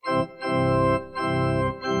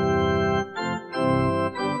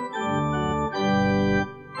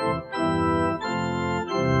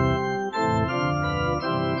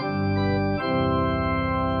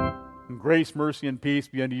Grace, mercy, and peace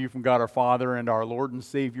be unto you from God our Father and our Lord and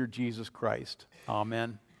Savior Jesus Christ.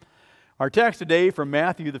 Amen. Our text today from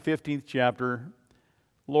Matthew, the 15th chapter.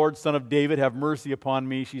 Lord, Son of David, have mercy upon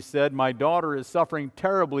me. She said, my daughter is suffering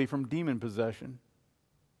terribly from demon possession.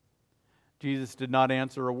 Jesus did not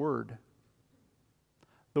answer a word.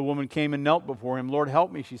 The woman came and knelt before him. Lord,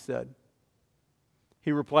 help me, she said.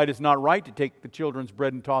 He replied, it's not right to take the children's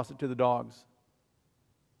bread and toss it to the dogs.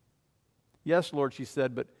 Yes, Lord, she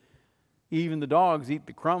said, but even the dogs eat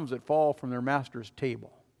the crumbs that fall from their master's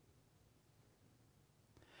table.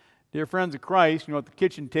 Dear friends of Christ, at the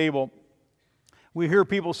kitchen table, we hear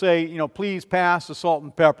people say, please pass the salt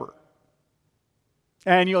and pepper.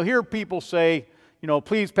 And you'll hear people say,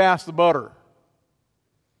 please pass the butter.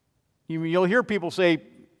 You'll hear people say,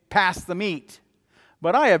 pass the meat.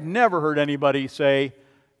 But I have never heard anybody say,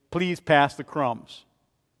 please pass the crumbs.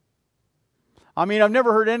 I've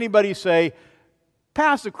never heard anybody say,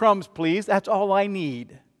 pass the crumbs, please. That's all I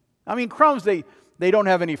need. Crumbs, they don't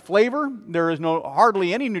have any flavor. There is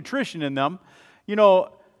hardly any nutrition in them.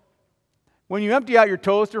 When you empty out your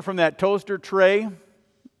toaster from that toaster tray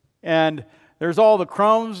and there's all the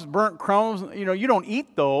crumbs, burnt crumbs, you don't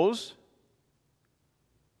eat those.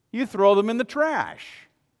 You throw them in the trash.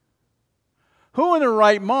 Who in their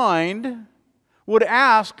right mind would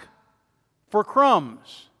ask for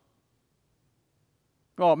crumbs?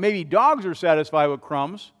 Well, maybe dogs are satisfied with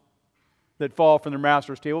crumbs that fall from their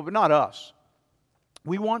master's table, but not us.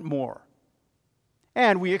 We want more.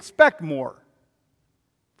 And we expect more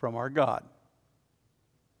from our God.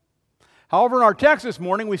 However, in our text this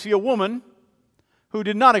morning, we see a woman who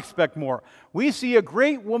did not expect more. We see a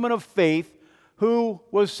great woman of faith who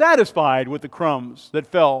was satisfied with the crumbs that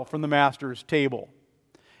fell from the master's table.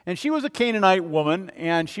 And she was a Canaanite woman,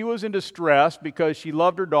 and she was in distress because she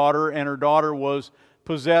loved her daughter, and her daughter was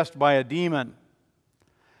possessed by a demon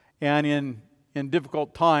and in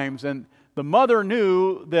difficult times. And the mother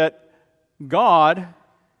knew that God,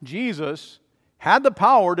 Jesus, had the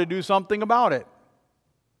power to do something about it.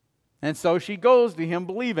 And so she goes to him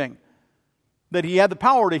believing that he had the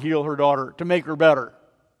power to heal her daughter, to make her better,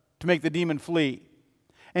 to make the demon flee.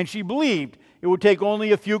 And she believed it would take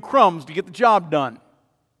only a few crumbs to get the job done.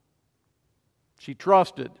 She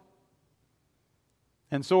trusted.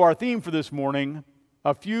 And so our theme for this morning,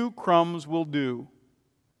 a few crumbs will do.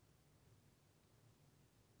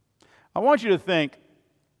 I want you to think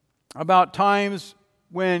about times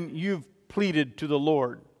when you've pleaded to the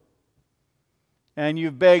Lord and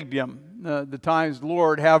you've begged Him, the times,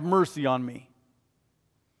 Lord, have mercy on me.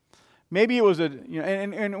 Maybe it was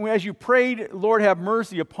and as you prayed, Lord, have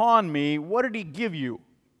mercy upon me, what did He give you?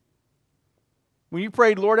 When you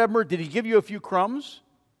prayed, Lord, have mercy, did He give you a few crumbs?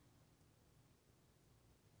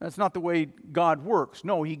 That's not the way God works.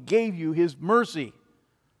 No, He gave you His mercy.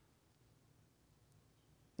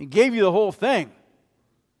 He gave you the whole thing.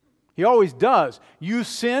 He always does. You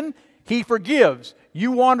sin, He forgives.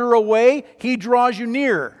 You wander away, He draws you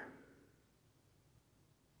near.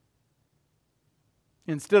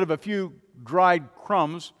 Instead of a few dried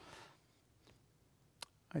crumbs,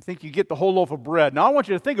 I think you get the whole loaf of bread. Now I want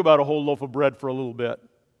you to think about a whole loaf of bread for a little bit.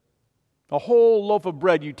 A whole loaf of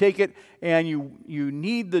bread. You take it and you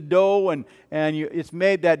knead the dough, and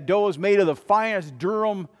that dough is made of the finest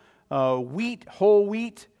durum wheat, whole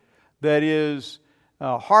wheat, that is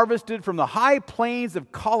harvested from the high plains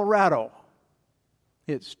of Colorado.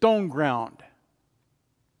 It's stone ground.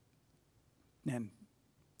 And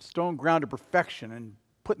stone ground to perfection and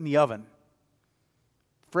put in the oven.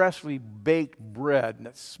 Freshly baked bread, and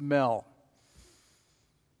that smell.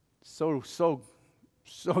 So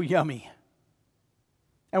yummy.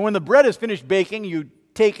 And when the bread is finished baking, you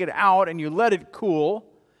take it out and you let it cool.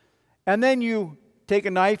 And then you take a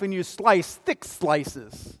knife and you slice thick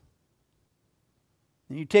slices.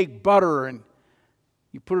 And you take butter and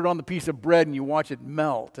you put it on the piece of bread and you watch it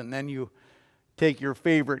melt. And then you take your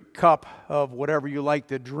favorite cup of whatever you like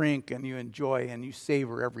to drink and you enjoy and you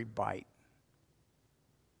savor every bite.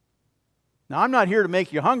 Now, I'm not here to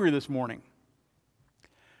make you hungry this morning.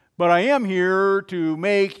 But I am here to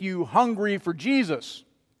make you hungry for Jesus.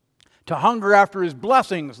 To hunger after His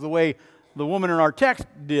blessings the way the woman in our text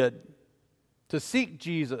did. To seek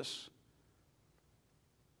Jesus.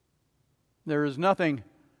 There is nothing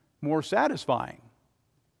more satisfying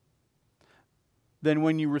than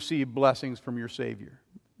when you receive blessings from your Savior.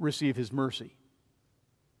 Receive His mercy.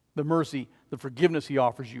 The mercy, the forgiveness He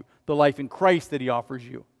offers you. The life in Christ that He offers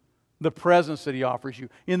you. The presence that He offers you.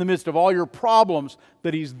 In the midst of all your problems,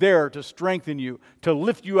 that He's there to strengthen you, to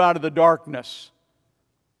lift you out of the darkness.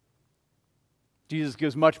 Jesus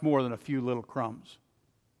gives much more than a few little crumbs.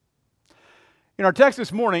 In our text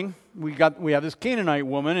this morning, we have this Canaanite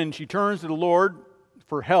woman, and she turns to the Lord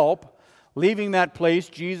for help. Leaving that place,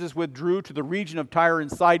 Jesus withdrew to the region of Tyre and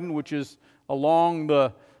Sidon, which is along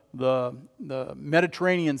the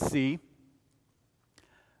Mediterranean Sea.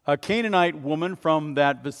 A Canaanite woman from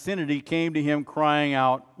that vicinity came to him crying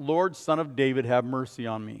out, "Lord, Son of David, have mercy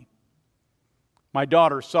on me. My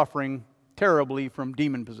daughter suffering terribly from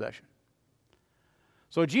demon possession."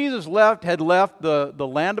 So Jesus had left the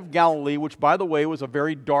land of Galilee, which, by the way, was a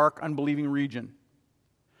very dark, unbelieving region,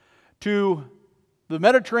 to the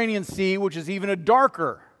Mediterranean Sea, which is even a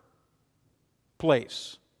darker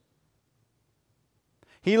place.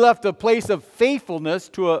 He left a place of faithfulness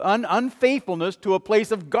to unfaithfulness to a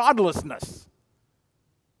place of godlessness.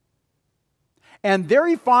 And there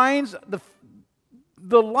he finds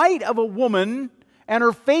the light of a woman and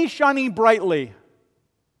her face shining brightly.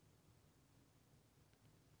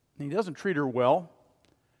 And he doesn't treat her well.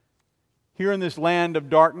 Here in this land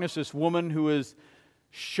of darkness, this woman who is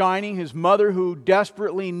shining, his mother who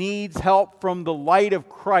desperately needs help from the light of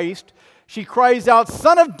Christ, she cries out,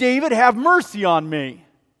 "Son of David, have mercy on me."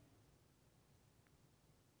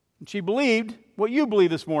 And she believed what you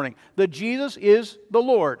believe this morning, that Jesus is the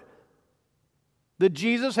Lord, that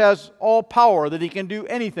Jesus has all power, that he can do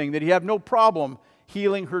anything, that he had no problem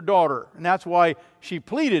healing her daughter. And that's why she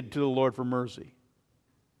pleaded to the Lord for mercy.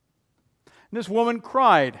 And this woman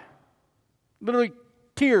cried, literally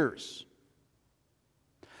tears.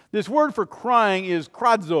 This word for crying is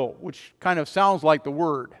kradzo, which kind of sounds like the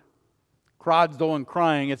word. Kradzo and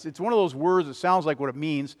crying. It's one of those words that sounds like what it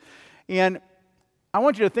means. And I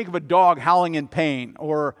want you to think of a dog howling in pain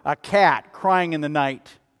or a cat crying in the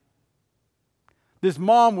night. This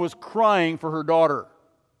mom was crying for her daughter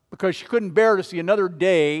because she couldn't bear to see another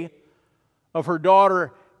day of her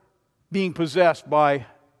daughter being possessed by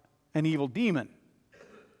an evil demon.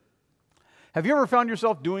 Have you ever found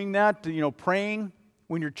yourself doing that, praying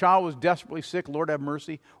when your child was desperately sick, "Lord, have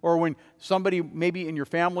mercy"? Or when somebody maybe in your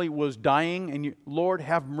family was dying and "Lord,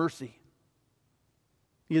 have mercy"?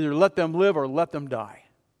 Either let them live or let them die.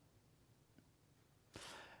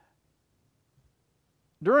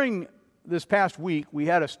 During this past week, we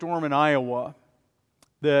had a storm in Iowa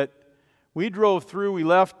that we drove through. We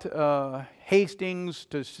left Hastings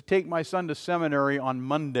to take my son to seminary on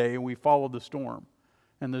Monday, and we followed the storm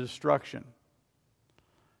and the destruction.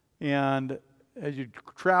 And as you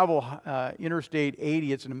travel Interstate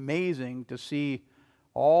 80, it's amazing to see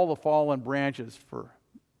all the fallen branches for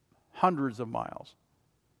hundreds of miles.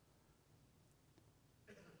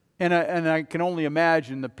 And I can only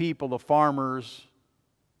imagine the people, the farmers.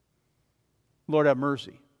 Lord, have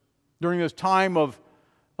mercy. During this time of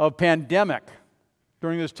pandemic,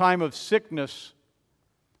 during this time of sickness,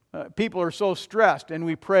 people are so stressed, and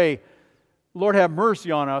we pray, "Lord, have mercy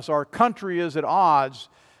on us." Our country is at odds.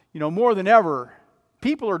 More than ever,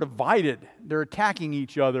 people are divided. They're attacking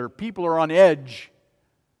each other. People are on edge.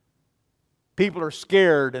 People are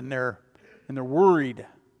scared, and they're worried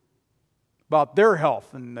about their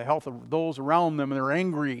health and the health of those around them, and they're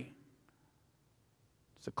angry.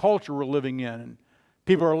 It's the culture we're living in, and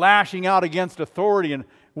people are lashing out against authority. And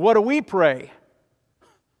what do we pray?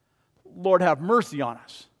 "Lord, have mercy on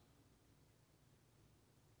us."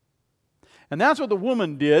 And that's what the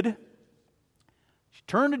woman did. She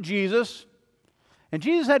turned to Jesus, and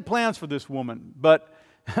Jesus had plans for this woman. But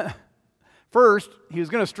first, he was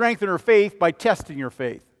going to strengthen her faith by testing her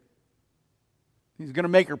faith. He's going to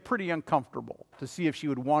make her pretty uncomfortable to see if she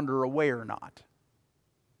would wander away or not.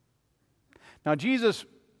 Now, Jesus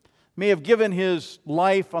may have given his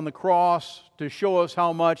life on the cross to show us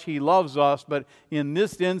how much he loves us, but in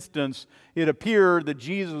this instance, it appeared that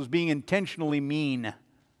Jesus was being intentionally mean.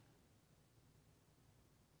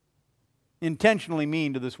 Intentionally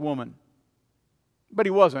mean to this woman. But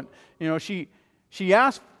he wasn't. She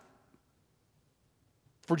asked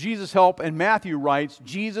for Jesus' help, and Matthew writes,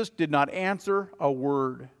 Jesus did not answer a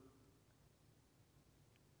word.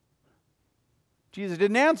 Jesus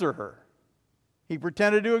didn't answer her. He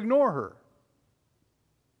pretended to ignore her.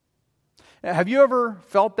 Have you ever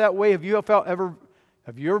felt that way? Have you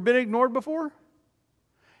ever been ignored before?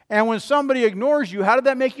 And when somebody ignores you, how did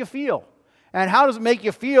that make you feel? And how does it make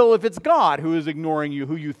you feel if it's God who is ignoring you,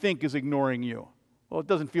 who you think is ignoring you? Well, it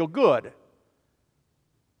doesn't feel good.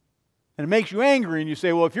 And it makes you angry, and you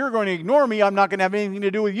say, "Well, if you're going to ignore me, I'm not going to have anything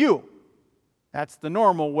to do with you." That's the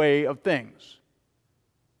normal way of things.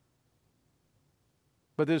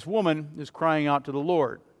 But this woman is crying out to the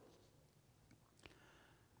Lord.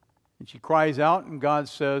 And she cries out, and God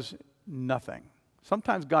says nothing.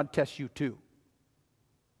 Sometimes God tests you too.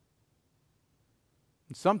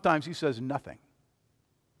 And sometimes he says nothing.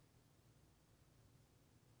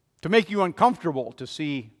 to make you uncomfortable to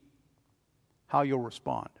see how you'll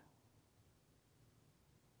respond.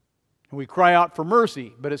 And we cry out for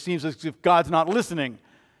mercy, but it seems as if God's not listening.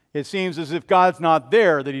 It seems as if God's not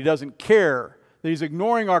there, that He doesn't care, that He's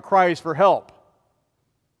ignoring our cries for help.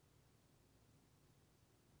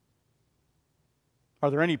 Are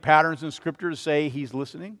there any patterns in Scripture to say He's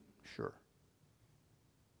listening? Sure.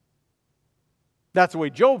 That's the way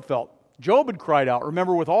Job felt. Job had cried out.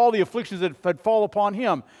 Remember, with all the afflictions that had fallen upon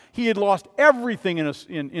him, he had lost everything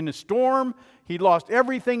in a storm. He'd lost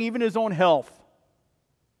everything, even his own health.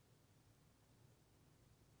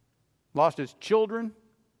 Lost his children.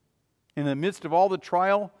 In the midst of all the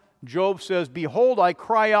trial, Job says, "Behold, I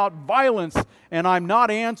cry out violence, and I'm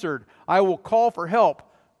not answered. I will call for help,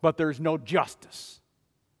 but there's no justice."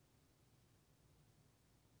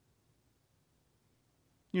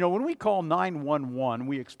 You know, when we call 911,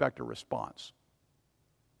 we expect a response.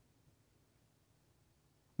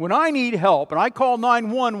 When I need help and I call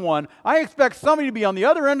 911, I expect somebody to be on the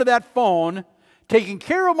other end of that phone taking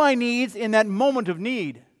care of my needs in that moment of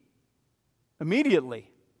need, immediately.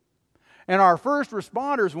 And our first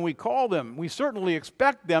responders, when we call them, we certainly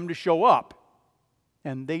expect them to show up.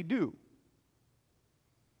 And they do.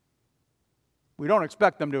 We don't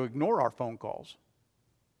expect them to ignore our phone calls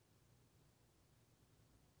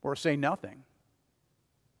or say nothing.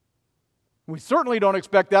 We certainly don't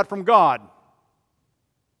expect that from God,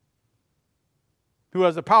 who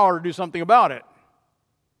has the power to do something about it.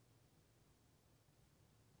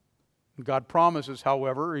 God promises,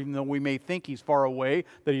 however, even though we may think He's far away,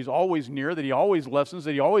 that He's always near, that He always listens,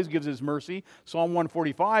 that He always gives His mercy. Psalm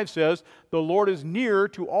 145 says, "The Lord is near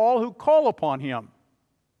to all who call upon Him."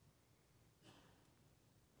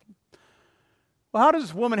 Well, how does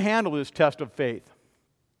this woman handle this test of faith?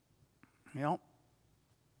 Well,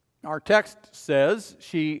 our text says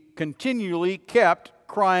she continually kept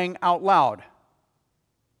crying out loud.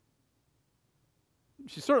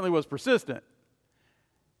 She certainly was persistent.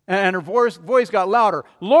 And her voice got louder.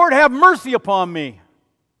 "Lord, have mercy upon me.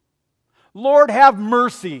 Lord, have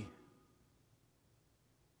mercy."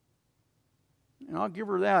 And I'll give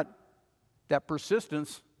her that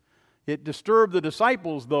persistence. It disturbed the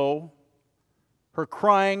disciples, though. Her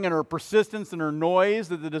crying and her persistence and her noise,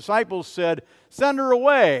 that the disciples said, "Send her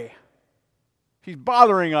away. She's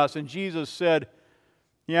bothering us." And Jesus said,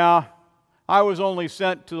 "Yeah, I was only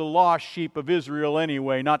sent to the lost sheep of Israel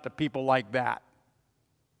anyway, not to people like that."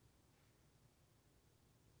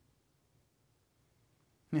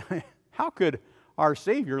 How could our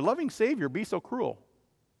Savior, loving Savior, be so cruel?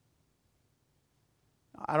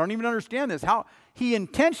 I don't even understand this. How He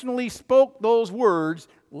intentionally spoke those words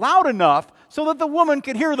loud enough so that the woman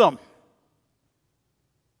could hear them.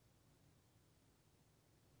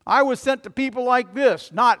 I was sent to people like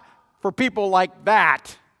this, not for people like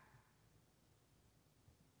that.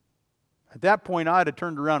 At that point, I'd have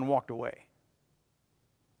turned around and walked away.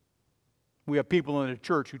 We have people in the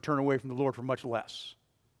church who turn away from the Lord for much less.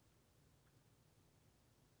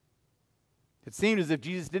 It seemed as if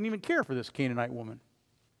Jesus didn't even care for this Canaanite woman.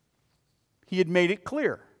 He had made it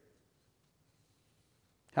clear.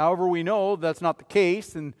 However, we know that's not the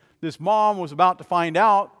case, and this mom was about to find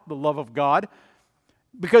out the love of God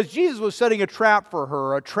because Jesus was setting a trap for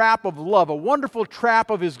her, a trap of love, a wonderful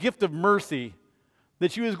trap of His gift of mercy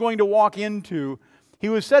that she was going to walk into. He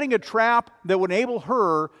was setting a trap that would enable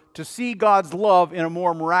her to see God's love in a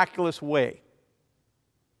more miraculous way.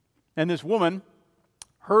 And this woman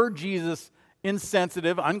heard Jesus'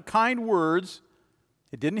 insensitive, unkind words.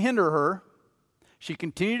 It didn't hinder her. She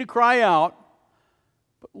continued to cry out,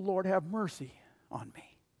 "But Lord, have mercy on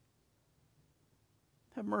me.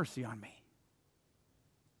 Have mercy on me.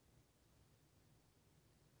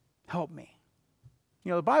 Help me."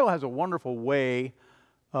 You know, the Bible has a wonderful way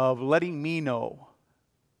of letting me know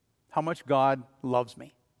how much God loves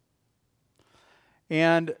me.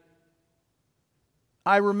 And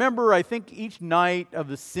I remember, I think, each night of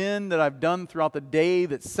the sin that I've done throughout the day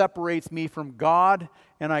that separates me from God,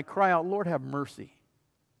 and I cry out, "Lord, have mercy."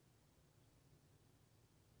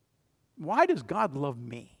 Why does God love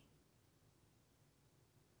me?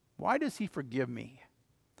 Why does He forgive me?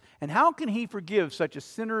 And how can He forgive such a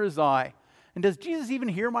sinner as I? And does Jesus even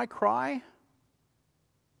hear my cry?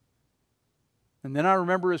 And then I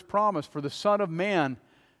remember His promise, "For the Son of Man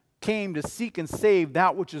came to seek and save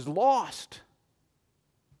that which is lost."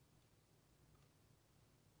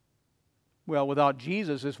 Well, without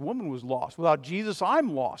Jesus, this woman was lost. Without Jesus,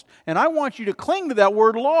 I'm lost. And I want you to cling to that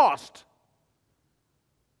word "lost."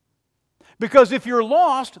 Because if you're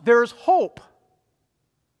lost, there's hope.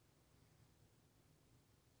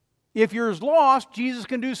 If you're lost, Jesus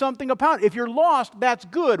can do something about it. If you're lost, that's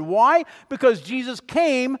good. Why? Because Jesus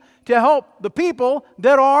came to help the people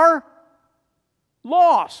that are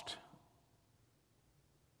lost.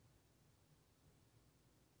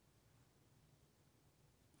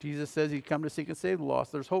 Jesus says He's come to seek and save the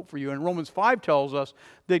lost. There's hope for you. And Romans 5 tells us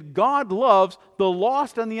that God loves the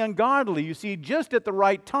lost and the ungodly. You see, just at the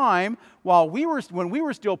right time, when we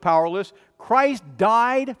were still powerless, Christ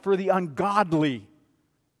died for the ungodly.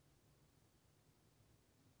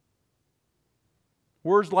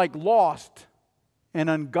 Words like lost and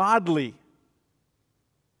ungodly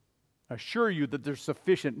assure you that there's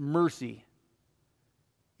sufficient mercy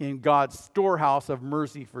in God's storehouse of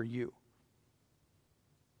mercy for you.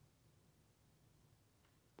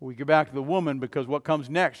 But we go back to the woman, because what comes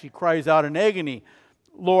next? She cries out in agony,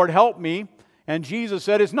 "Lord, help me." And Jesus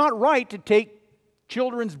said, "It's not right to take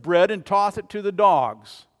children's bread and toss it to the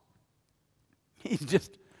dogs." He's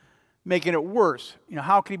just making it worse.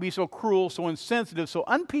 How can He be so cruel, so insensitive, so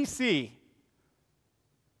un-PC?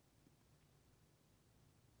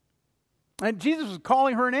 And Jesus was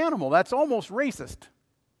calling her an animal. That's almost racist.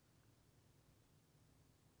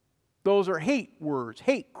 Those are hate words,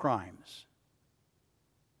 hate crimes.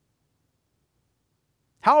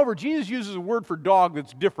 However, Jesus uses a word for dog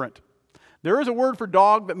that's different. There is a word for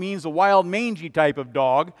dog that means a wild, mangy type of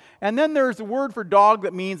dog, and then there's a word for dog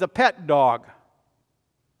that means a pet dog.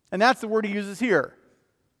 And that's the word He uses here.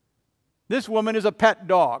 This woman is a pet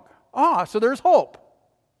dog. So there's hope.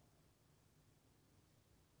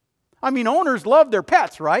 Owners love their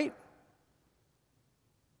pets, right?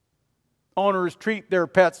 Owners treat their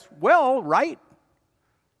pets well, right?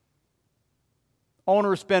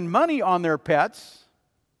 Owners spend money on their pets.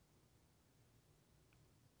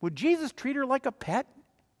 Would Jesus treat her like a pet?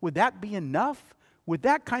 Would that be enough? Would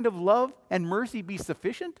that kind of love and mercy be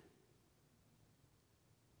sufficient?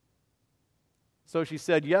 So she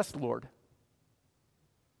said, "Yes, Lord.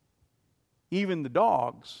 Even the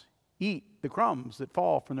dogs eat the crumbs that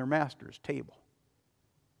fall from their master's table."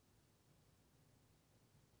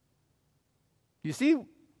 You see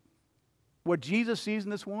what Jesus sees in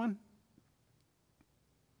this woman?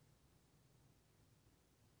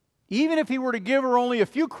 Even if He were to give her only a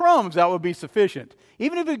few crumbs, that would be sufficient.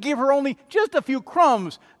 Even if He would give her only just a few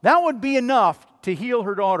crumbs, that would be enough to heal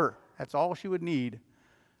her daughter. That's all she would need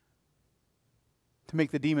to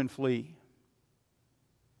make the demon flee.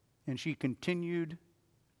 And she continued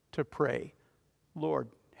to pray, "Lord,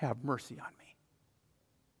 have mercy on me."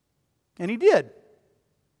 And He did.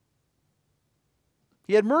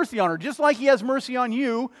 He had mercy on her, just like He has mercy on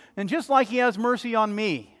you, and just like He has mercy on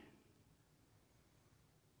me.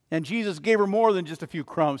 And Jesus gave her more than just a few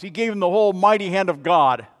crumbs. He gave him the whole mighty hand of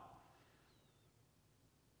God.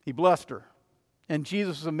 He blessed her. And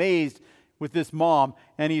Jesus was amazed with this mom.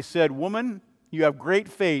 And He said, "Woman, you have great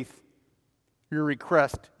faith. Your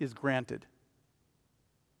request is granted."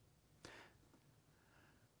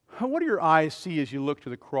 What do your eyes see as you look to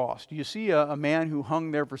the cross? Do you see a man who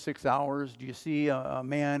hung there for 6 hours? Do you see a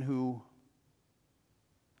man who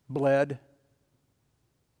bled?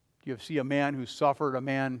 Do you see a man who suffered, a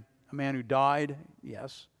man who died?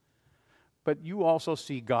 Yes. But you also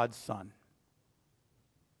see God's Son.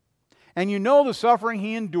 And you know the suffering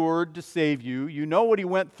He endured to save you. You know what He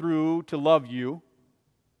went through to love you.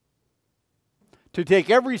 To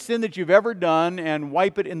take every sin that you've ever done and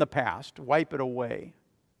wipe it in the past, wipe it away.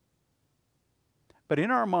 But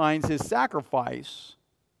in our minds, His sacrifice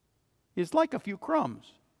is like a few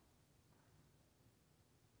crumbs.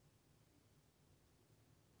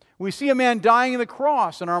 We see a man dying on the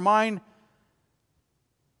cross, and our mind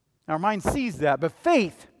sees that. But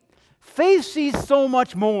faith sees so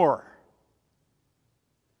much more.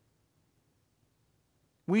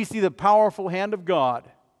 We see the powerful hand of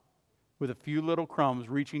God with a few little crumbs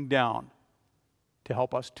reaching down to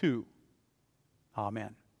help us too.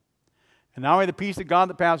 Amen. And now may the peace of God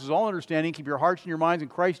that passes all understanding keep your hearts and your minds in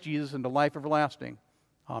Christ Jesus unto life everlasting.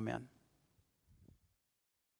 Amen.